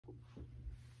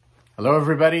Hello,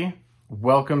 everybody.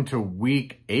 Welcome to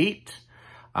week 8.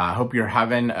 I hope you're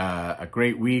having a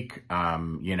great week.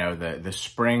 The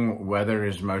spring weather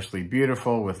is mostly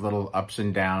beautiful with little ups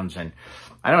and downs. And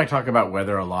I know I talk about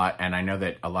weather a lot, and I know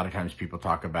that a lot of times people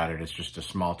talk about it as just a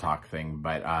small talk thing.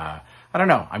 But I don't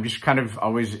know. I'm just kind of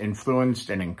always influenced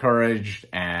and encouraged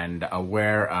and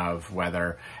aware of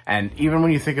weather. And even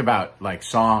when you think about like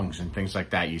songs and things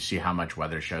like that, you see how much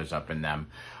weather shows up in them.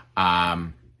 I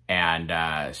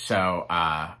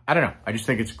don't know. I just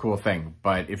think it's a cool thing.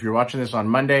 But if you're watching this on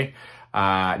Monday,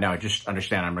 no, just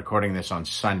understand I'm recording this on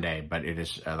Sunday, but it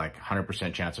is like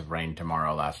 100% chance of rain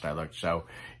tomorrow last I looked. So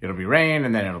it'll be rain,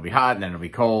 and then it'll be hot, and then it'll be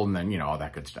cold, and then, all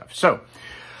that good stuff. So,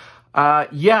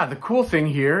 the cool thing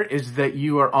here is that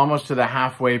you are almost to the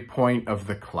halfway point of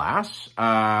the class,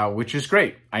 which is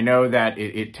great. I know that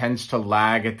it tends to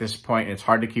lag at this point. It's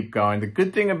hard to keep going. The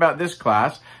good thing about this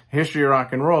class, History of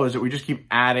Rock and Roll, is that we just keep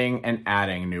adding and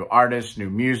adding new artists, new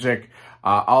music,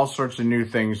 all sorts of new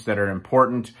things that are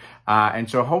important. And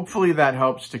so hopefully that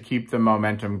helps to keep the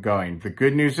momentum going. The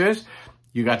good news is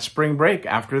you got spring break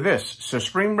after this. So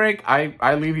spring break,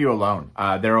 I leave you alone.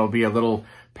 There will be a little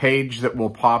page that will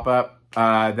pop up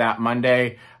that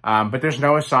Monday, but there's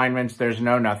no assignments, there's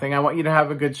no nothing. I want you to have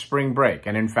a good spring break.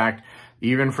 And in fact,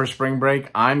 even for spring break,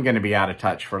 I'm going to be out of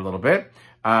touch for a little bit.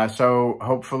 So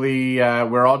hopefully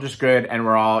we're all just good and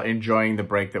we're all enjoying the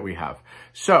break that we have.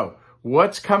 So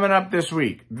what's coming up this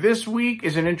week? This week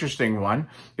is an interesting one.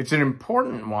 It's an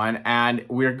important one, and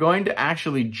we're going to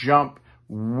actually jump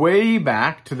way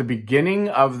back to the beginning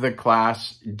of the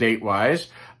class date-wise,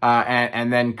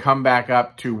 and then come back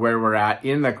up to where we're at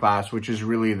in the class, which is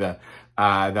really the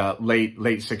late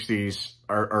 60s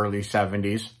or early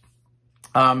 70s.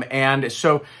 And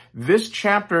so this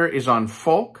chapter is on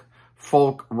folk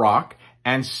rock,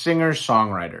 and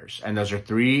singer-songwriters. And those are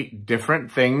 3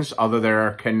 different things, although there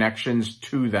are connections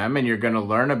to them, and you're going to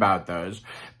learn about those.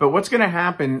 But what's going to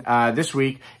happen this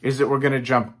week is that we're going to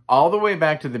jump all the way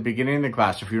back to the beginning of the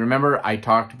class. If you remember, I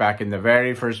talked back in the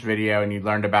very first video, and you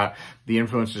learned about the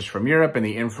influences from Europe and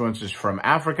the influences from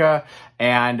Africa.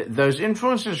 And those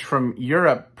influences from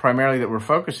Europe, primarily that we're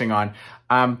focusing on,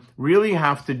 really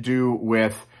have to do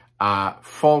with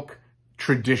folk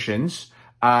traditions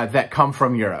that come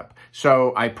from Europe.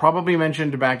 So I probably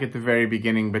mentioned back at the very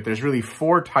beginning, but there's really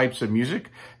 4 types of music.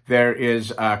 There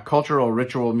is cultural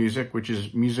ritual music, which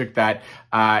is music that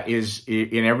is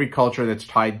in every culture that's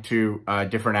tied to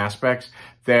different aspects.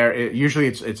 Usually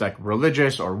it's like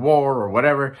religious or war or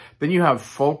whatever. Then you have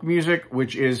folk music,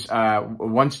 which is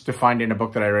once defined in a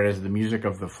book that I read as the music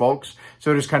of the folks.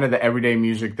 So it is kind of the everyday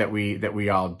music that we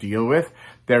all deal with.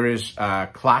 There is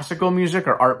classical music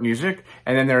or art music,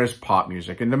 and then there is pop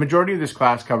music. And the majority of this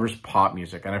class covers pop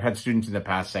music. And I've had students in the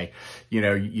past say,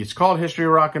 it's called History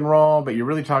of Rock and Roll, but you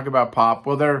really talk about pop.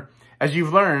 Well, as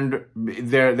you've learned,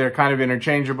 they're kind of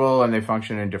interchangeable and they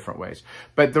function in different ways.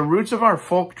 But the roots of our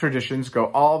folk traditions go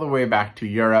all the way back to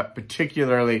Europe,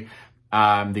 particularly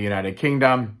the United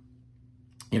Kingdom,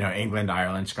 England,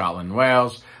 Ireland, Scotland,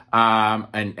 Wales,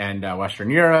 and Western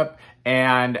Europe.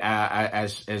 And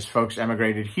as folks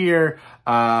emigrated here,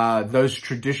 those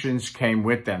traditions came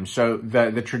with them. So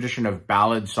the tradition of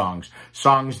ballad songs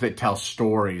that tell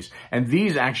stories, and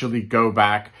these actually go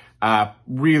back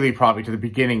really probably to the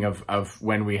beginning of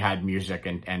when we had music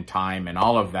and time and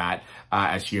all of that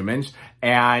as humans.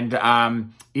 And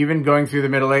even going through the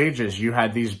Middle Ages, you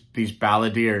had these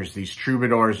balladeers, these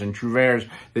troubadours and trouvères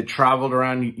that traveled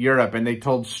around Europe, and they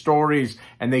told stories,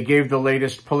 and they gave the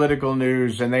latest political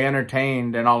news, and they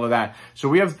entertained and all of that. So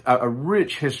we have a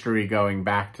rich history going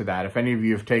back to that. If any of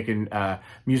you have taken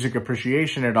music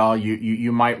appreciation at all,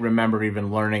 you might remember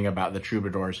even learning about the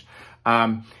troubadours.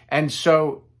 And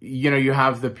so, you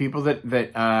have the people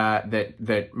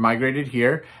that migrated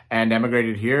here and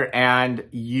emigrated here, and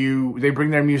they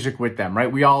bring their music with them,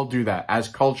 right? We all do that. As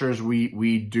cultures,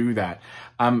 we do that.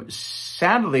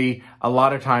 Sadly, a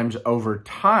lot of times over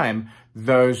time,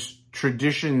 those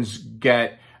traditions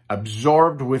get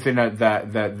absorbed within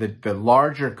the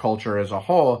larger culture as a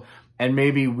whole, and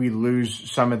maybe we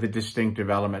lose some of the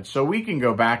distinctive elements. So we can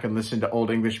go back and listen to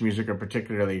Old English music, or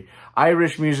particularly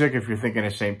Irish music, if you're thinking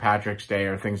of St. Patrick's Day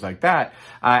or things like that.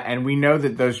 And we know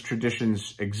that those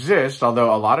traditions exist,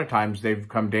 although a lot of times they've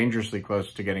come dangerously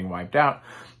close to getting wiped out.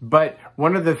 But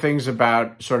one of the things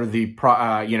about sort of the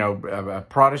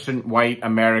Protestant white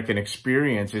American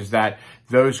experience is that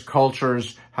those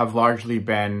cultures have largely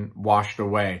been washed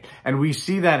away. And we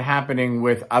see that happening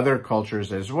with other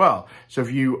cultures as well. So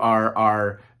if you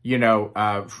are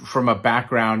from a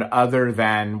background other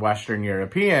than Western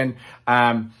European,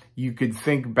 you could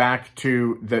think back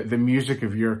to the music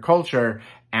of your culture.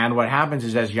 And what happens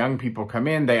is as young people come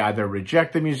in, they either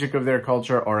reject the music of their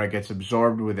culture or it gets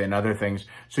absorbed within other things.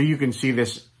 So you can see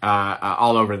this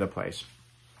all over the place.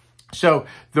 So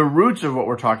the roots of what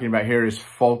we're talking about here is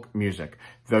folk music.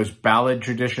 Those ballad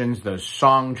traditions, those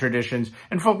song traditions,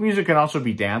 and folk music can also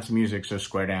be dance music, so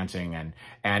square dancing,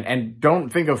 and don't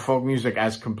think of folk music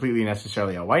as completely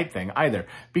necessarily a white thing either,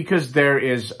 because there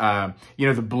is,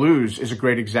 the blues is a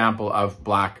great example of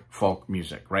black folk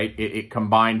music, right? It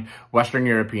combined Western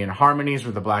European harmonies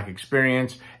with the black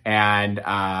experience, and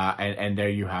there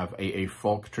you have a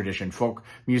folk tradition. Folk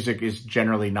music is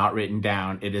generally not written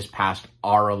down. It is passed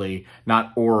orally,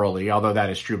 not orally, although that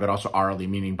is true, but also orally,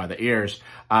 meaning by the ears.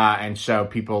 And so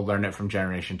people learn it from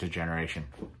generation to generation.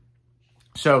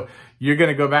 So you're going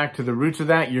to go back to the roots of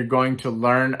that. You're going to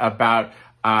learn about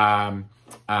Alan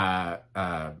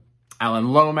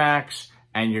Lomax,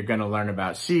 and you're going to learn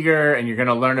about Seeger, and you're going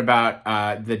to learn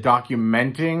about the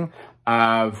documenting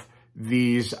of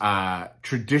these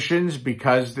traditions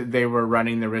because they were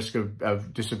running the risk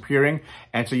of disappearing.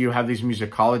 And so you have these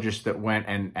musicologists that went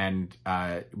and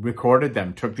recorded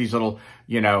them, took these little,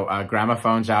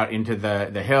 gramophones out into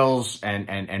the hills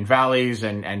and valleys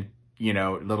and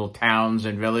little towns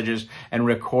and villages and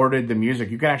recorded the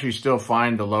music. You can actually still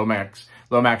find the Lomax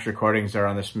recordings. They're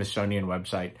on the Smithsonian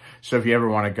website. So if you ever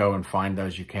want to go and find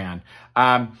those, you can.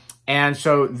 And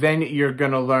so then you're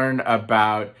going to learn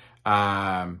about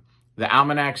the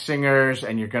Almanac Singers,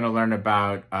 and you're going to learn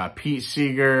about Pete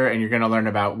Seeger, and you're going to learn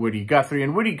about Woody Guthrie.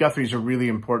 And Woody Guthrie is a really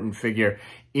important figure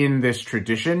in this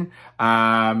tradition.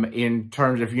 In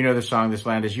terms of, the song, This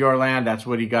Land Is Your Land, that's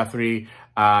Woody Guthrie.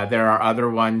 There are other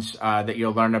ones that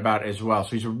you'll learn about as well.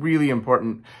 So he's a really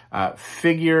important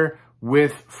figure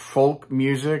with folk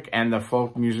music and the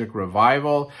folk music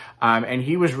revival. And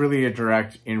he was really a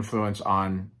direct influence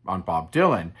on Bob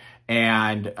Dylan.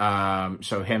 And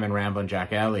so him and Ramblin'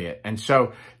 Jack Elliott. And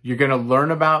so you're going to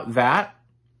learn about that.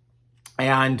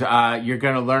 And you're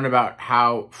going to learn about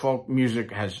how folk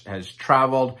music has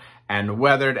traveled and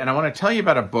weathered. And I want to tell you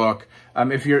about a book.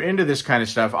 If you're into this kind of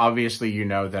stuff, obviously you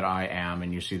know that I am,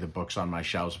 and you see the books on my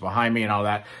shelves behind me and all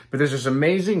that. But there's this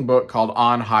amazing book called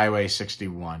On Highway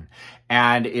 61.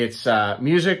 And it's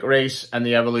Music, Race, and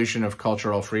the Evolution of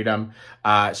Cultural Freedom.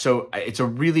 So it's a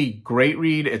really great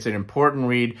read. It's an important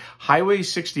read. Highway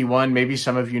 61, maybe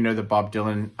some of you know the Bob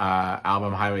Dylan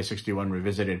album Highway 61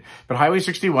 Revisited. But Highway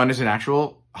 61 is an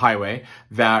actual highway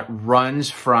that runs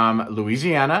from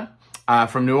Louisiana,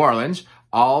 from New Orleans,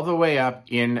 all the way up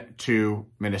into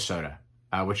Minnesota,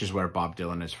 which is where Bob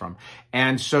Dylan is from.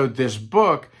 And so this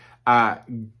book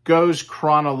goes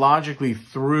chronologically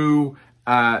through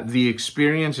the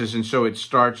experiences. And so it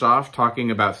starts off talking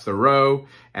about Thoreau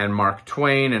and Mark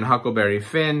Twain and Huckleberry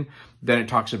Finn. Then it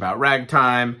talks about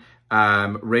ragtime,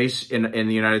 race in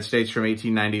the United States from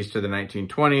 1890s to the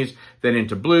 1920s, then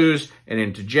into blues and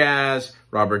into jazz,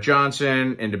 Robert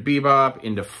Johnson, into bebop,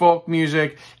 into folk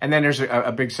music. And then there's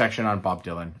a big section on Bob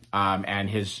Dylan, and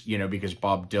his, because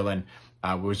Bob Dylan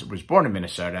was born in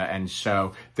Minnesota. And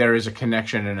so there is a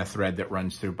connection and a thread that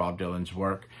runs through Bob Dylan's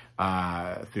work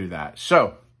through that.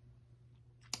 So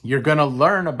you're going to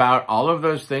learn about all of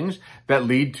those things that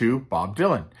lead to Bob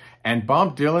Dylan. And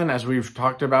Bob Dylan, as we've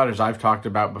talked about, as I've talked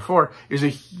about before, is a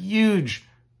huge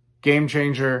game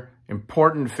changer,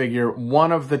 important figure,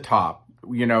 one of the top,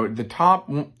 the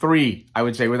top three, I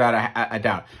would say without a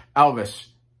doubt: Elvis,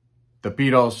 the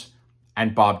Beatles,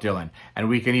 and Bob Dylan. And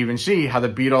we can even see how the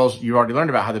Beatles, you already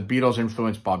learned about how the Beatles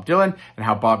influenced Bob Dylan and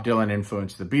how Bob Dylan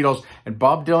influenced the Beatles. And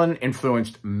Bob Dylan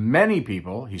influenced many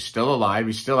people. He's still alive.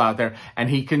 He's still out there. And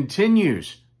he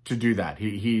continues to do that.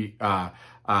 He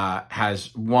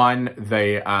has won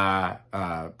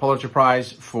the Pulitzer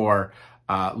Prize for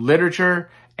literature.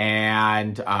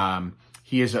 And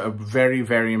he is a very,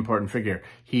 very important figure.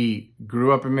 He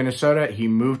grew up in Minnesota. He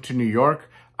moved to New York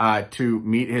to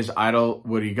meet his idol,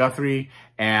 Woody Guthrie,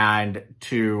 and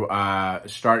to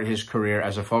start his career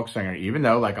as a folk singer, even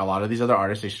though, like a lot of these other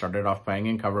artists, they started off playing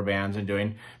in cover bands and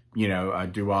doing,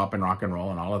 doo-wop and rock and roll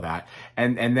and all of that.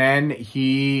 And then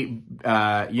he,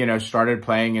 started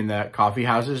playing in the coffee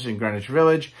houses in Greenwich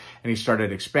Village, and he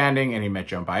started expanding, and he met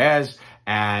Joan Baez.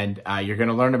 And you're going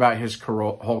to learn about his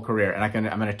whole career. And I'm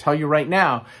going to tell you right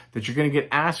now that you're going to get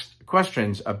asked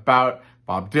questions about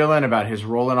Bob Dylan, about his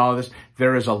role in all of this.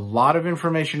 There is a lot of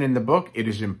information in the book. It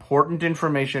is important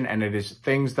information, and it is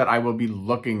things that I will be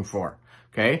looking for.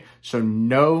 Okay? So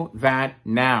know that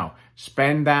now.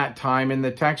 Spend that time in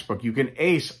the textbook. You can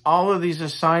ace all of these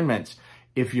assignments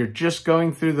if you're just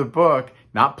going through the book,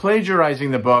 not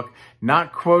plagiarizing the book,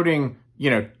 not quoting,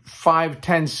 5,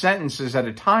 10 sentences at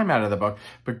a time out of the book,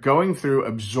 but going through,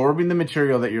 absorbing the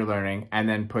material that you're learning, and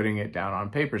then putting it down on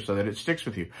paper so that it sticks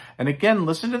with you. And again,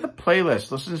 listen to the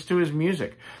playlist, listen to his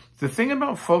music. The thing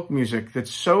about folk music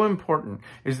that's so important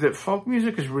is that folk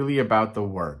music is really about the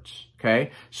words,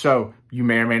 okay? So you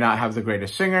may or may not have the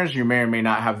greatest singers, you may or may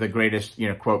not have the greatest,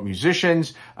 quote,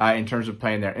 musicians in terms of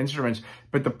playing their instruments,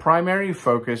 but the primary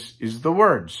focus is the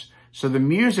words. So the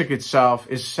music itself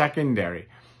is secondary.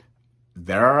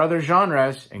 There are other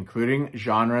genres, including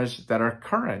genres that are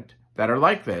current, that are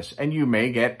like this, and you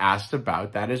may get asked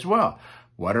about that as well.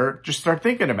 Just start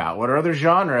thinking about, what are other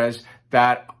genres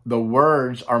that the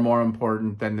words are more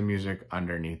important than the music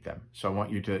underneath them? So I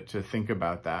want you to think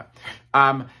about that.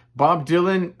 Bob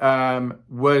Dylan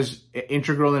was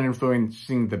integral in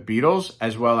influencing the Beatles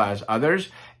as well as others.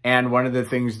 And one of the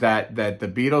things that the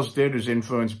Beatles did was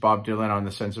influence Bob Dylan on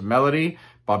the sense of melody.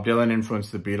 Bob Dylan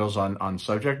influenced the Beatles on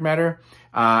subject matter.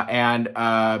 And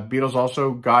Beatles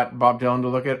also got Bob Dylan to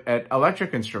look at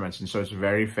electric instruments. And so it's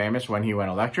very famous when he went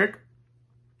electric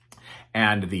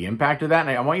and the impact of that.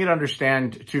 And I want you to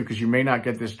understand too, because you may not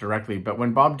get this directly, but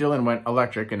when Bob Dylan went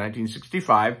electric in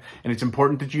 1965, and it's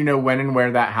important that you know when and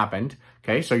where that happened.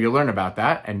 Okay. So you'll learn about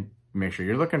that and make sure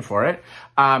you're looking for it.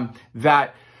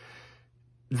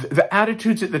 The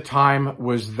attitudes at the time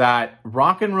was that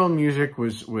rock and roll music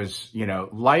was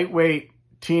lightweight,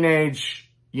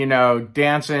 teenage,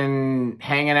 dancing,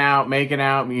 hanging out, making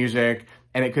out music,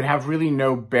 and it could have really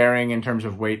no bearing in terms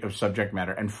of weight of subject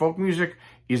matter. And folk music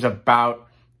is about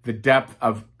the depth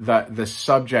of the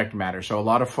subject matter. So a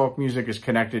lot of folk music is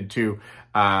connected to,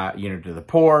 to the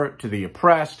poor, to the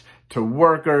oppressed, to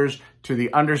workers, to the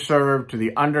underserved, to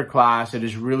the underclass. It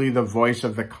is really the voice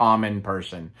of the common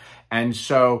person. And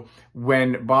so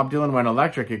when Bob Dylan went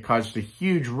electric, it caused a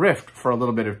huge rift for a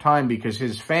little bit of time because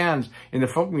his fans in the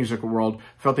folk music world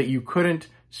felt that you couldn't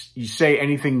say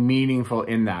anything meaningful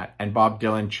in that. And Bob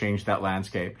Dylan changed that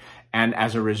landscape. And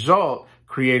as a result,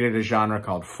 created a genre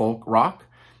called folk rock.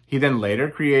 He then later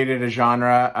created a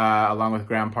genre, along with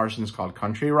Graham Parsons, called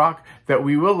country rock that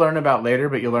we will learn about later,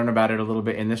 but you'll learn about it a little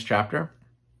bit in this chapter.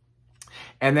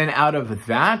 And then out of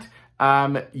that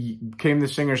came the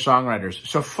singer-songwriters.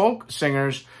 So folk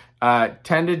singers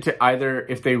tended to either,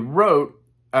 if they wrote,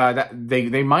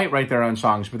 they might write their own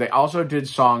songs, but they also did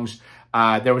songs.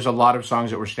 There was a lot of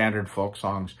songs that were standard folk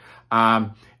songs.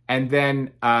 And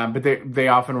then, but they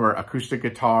often were acoustic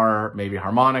guitar, maybe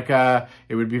harmonica.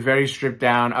 It would be very stripped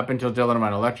down. Up until Dylan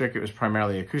went electric, it was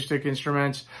primarily acoustic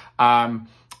instruments.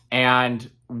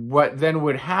 And what then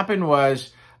would happen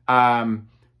was,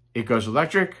 it goes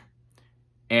electric,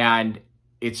 and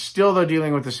it's still, though,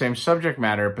 dealing with the same subject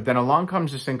matter, but then along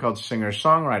comes this thing called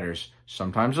singer-songwriters,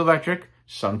 sometimes electric,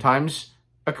 sometimes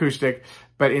acoustic,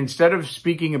 but instead of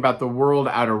speaking about the world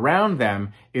out around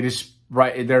them, it is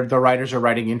right. The writers are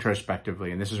writing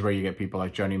introspectively, and this is where you get people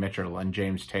like Joni Mitchell and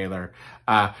James Taylor,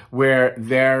 where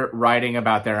they're writing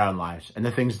about their own lives and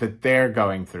the things that they're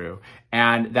going through.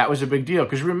 And that was a big deal,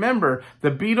 because remember,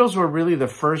 the Beatles were really the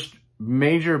first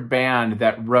major band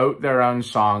that wrote their own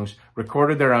songs,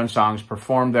 recorded their own songs,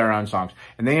 performed their own songs,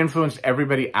 and they influenced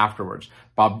everybody afterwards.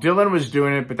 Bob Dylan was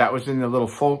doing it, but that was in the little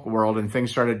folk world, and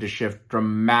things started to shift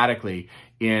dramatically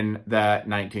in the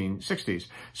 1960s.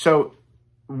 So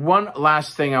one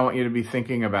last thing I want you to be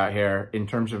thinking about here in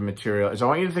terms of material is I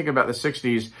want you to think about the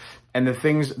 60s and the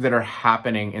things that are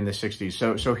happening in the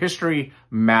 60s. So history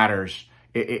matters.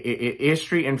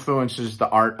 History influences the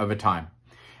art of a time.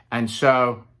 And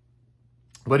so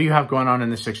what do you have going on in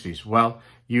the 60s? Well,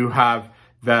 you have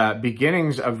the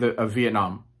beginnings of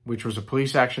Vietnam, which was a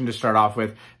police action to start off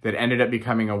with that ended up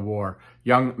becoming a war.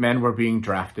 Young men were being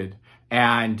drafted,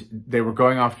 and they were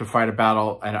going off to fight a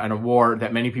battle and a war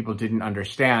that many people didn't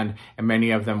understand, and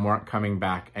many of them weren't coming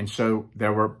back. And so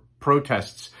there were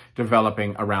protests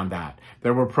developing around that.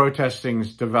 There were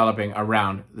protestings developing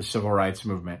around the civil rights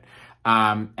movement.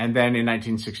 And then in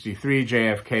 1963,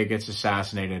 JFK gets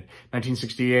assassinated.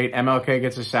 1968, MLK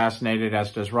gets assassinated,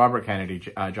 as does Robert Kennedy,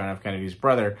 John F. Kennedy's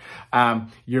brother.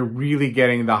 You're really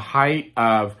getting the height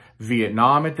of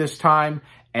Vietnam at this time.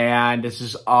 And this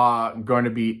is going to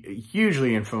be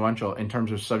hugely influential in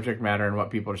terms of subject matter and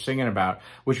what people are singing about,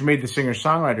 which made the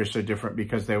singer-songwriters so different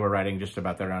because they were writing just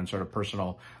about their own sort of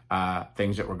personal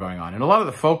things that were going on. And a lot of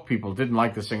the folk people didn't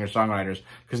like the singer-songwriters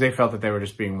because they felt that they were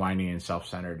just being whiny and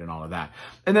self-centered and all of that.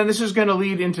 And then this is going to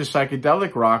lead into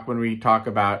psychedelic rock when we talk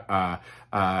about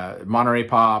Monterey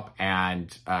Pop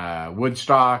and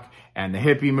Woodstock and the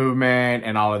hippie movement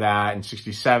and all of that in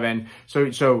 67.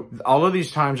 So all of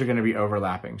these times are going to be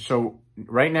overlapping. So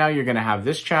right now you're going to have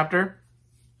this chapter.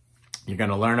 You're going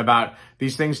to learn about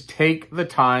these things. Take the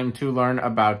time to learn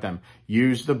about them.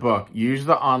 Use the book, use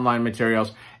the online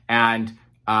materials, and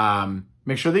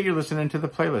make sure that you're listening to the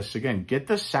playlists. Again, get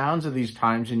the sounds of these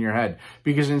times in your head,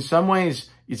 because in some ways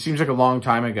it seems like a long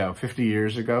time ago, 50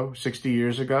 years ago, 60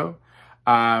 years ago.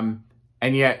 And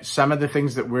yet some of the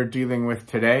things that we're dealing with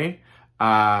today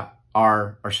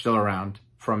are still around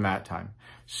from that time.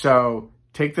 So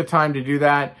take the time to do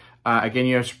that. Again,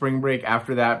 you have spring break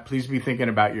after that. Please be thinking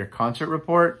about your concert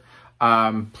report.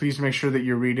 Please make sure that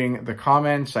you're reading the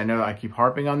comments. I know I keep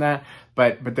harping on that,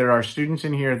 but there are students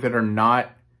in here that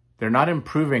they're not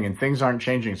improving and things aren't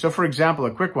changing. So for example,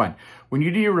 a quick one, when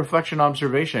you do your reflection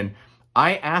observation,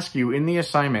 I ask you in the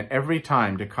assignment every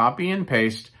time to copy and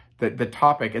paste the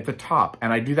topic at the top.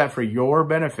 And I do that for your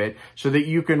benefit so that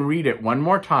you can read it one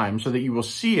more time so that you will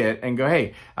see it and go,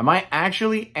 hey, am I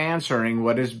actually answering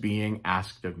what is being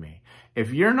asked of me?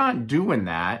 If you're not doing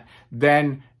that,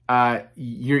 then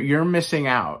you're missing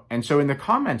out. And so in the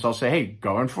comments, I'll say, hey,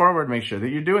 going forward, make sure that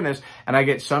you're doing this. And I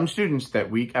get some students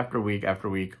that week after week after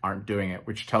week aren't doing it,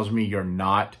 which tells me you're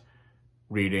not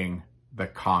reading the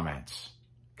comments.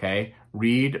 Okay,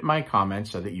 read my comments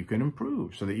so that you can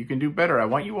improve, so that you can do better. I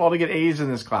want you all to get A's in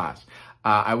this class.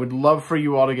 I would love for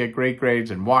you all to get great grades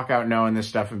and walk out knowing this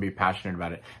stuff and be passionate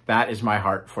about it. That is my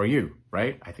heart for you,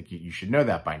 right? I think you should know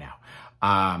that by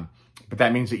now. But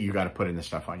that means that you got to put in the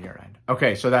stuff on your end.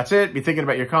 Okay, so that's it. Be thinking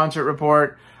about your concert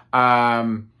report.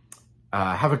 Have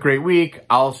a great week.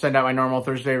 I'll send out my normal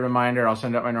Thursday reminder. I'll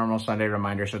send out my normal Sunday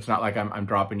reminder. So it's not like I'm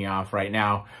dropping you off right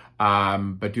now.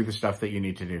 But do the stuff that you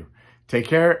need to do. Take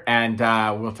care, and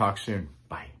we'll talk soon.